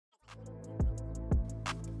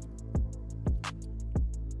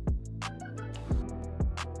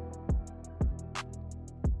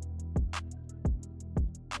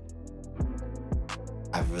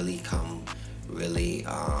really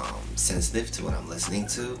sensitive to what I'm listening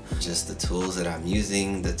to. Just the tools that I'm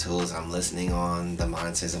using, the tools I'm listening on, the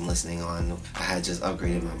monitors I'm listening on. I had just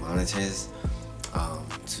upgraded my monitors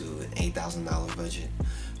to an $8,000 budget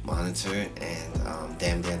monitor, and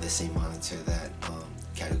damn near the same monitor that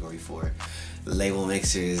Category 4 label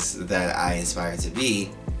mixers that I aspire to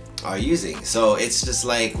be are using. So it's just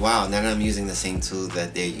like, wow, now that I'm using the same tool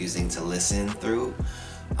that they're using to listen through,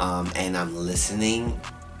 and I'm listening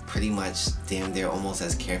pretty much damn near almost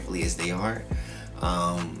as carefully as they are,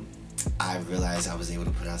 I realized I was able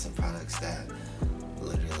to put out some products that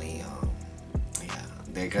literally, yeah,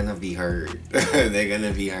 they're gonna be heard. They're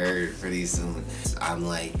gonna be heard pretty soon. I'm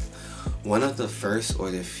like one of the first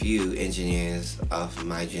or the few engineers of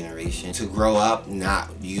my generation to grow up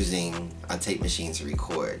not using a tape machine to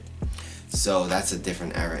record. So that's a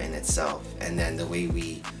different era in itself. And then the way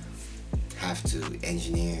we have to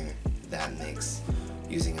engineer that mix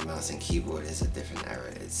using a mouse and keyboard is a different era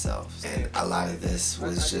itself. And a lot of this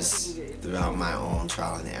was just throughout my own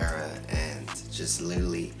trial and error, and just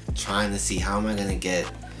literally trying to see how am I gonna get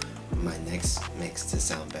my next mix to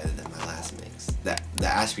sound better than my last mix. The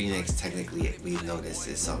Ashby mix, technically, we've noticed,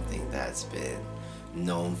 is something that's been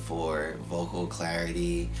known for vocal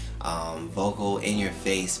clarity, vocal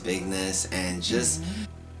in-your-face bigness, and just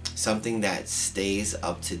something that stays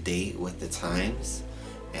up to date with the times,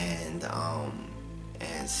 and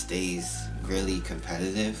stays really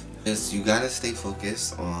competitive. Just, you gotta stay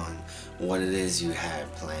focused on what it is you had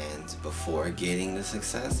planned before getting the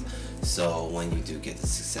success. So when you do get the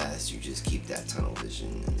success, you just keep that tunnel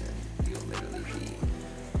vision, and then you'll literally be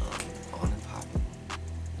on and popping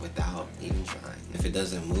without even trying. If it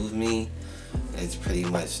doesn't move me, it's pretty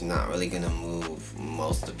much not really gonna move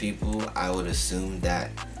most of the people. I would assume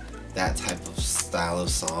that that type of style of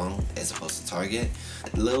song is supposed to target.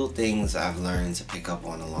 Little things I've learned to pick up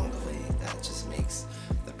on along the way that just makes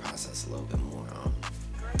the process a little bit more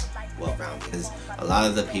well-rounded. Because a lot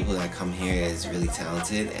of the people that come here is really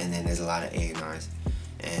talented, and then there's a lot of A&Rs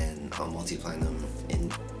and multi-platinum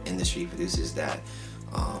industry producers that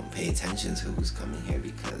pay attention to who's coming here,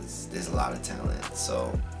 because there's a lot of talent.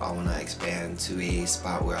 So I want to expand to a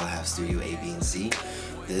spot where I'll have Studio A, B, and C.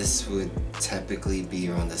 This would typically be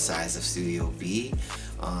around the size of Studio B.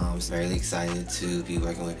 I'm very excited to be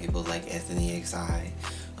working with people like Anthony XI,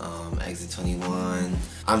 Exit 21.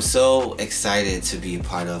 I'm so excited to be a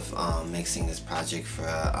part of mixing this project for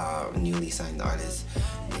a newly signed artist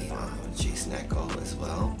named Jason Echo as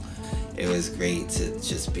well. It was great to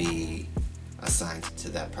just be assigned to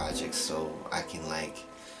that project, so I can like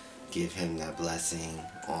give him that blessing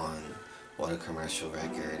on what a commercial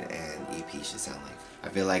record and EP should sound like. I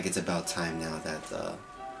feel like it's about time now that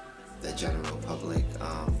the general public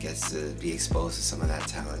gets to be exposed to some of that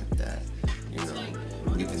talent that, you know,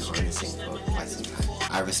 we've been harnessing for quite some time.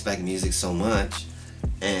 I respect music so much,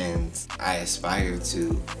 and I aspire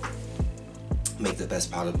to make the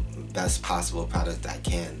best possible product I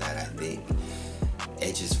can, that I think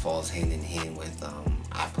it just falls hand in hand with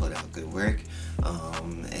I put out good work.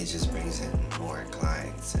 It just brings in more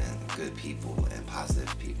clients and good people and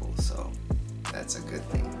positive people, so that's a good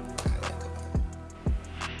thing I like about it.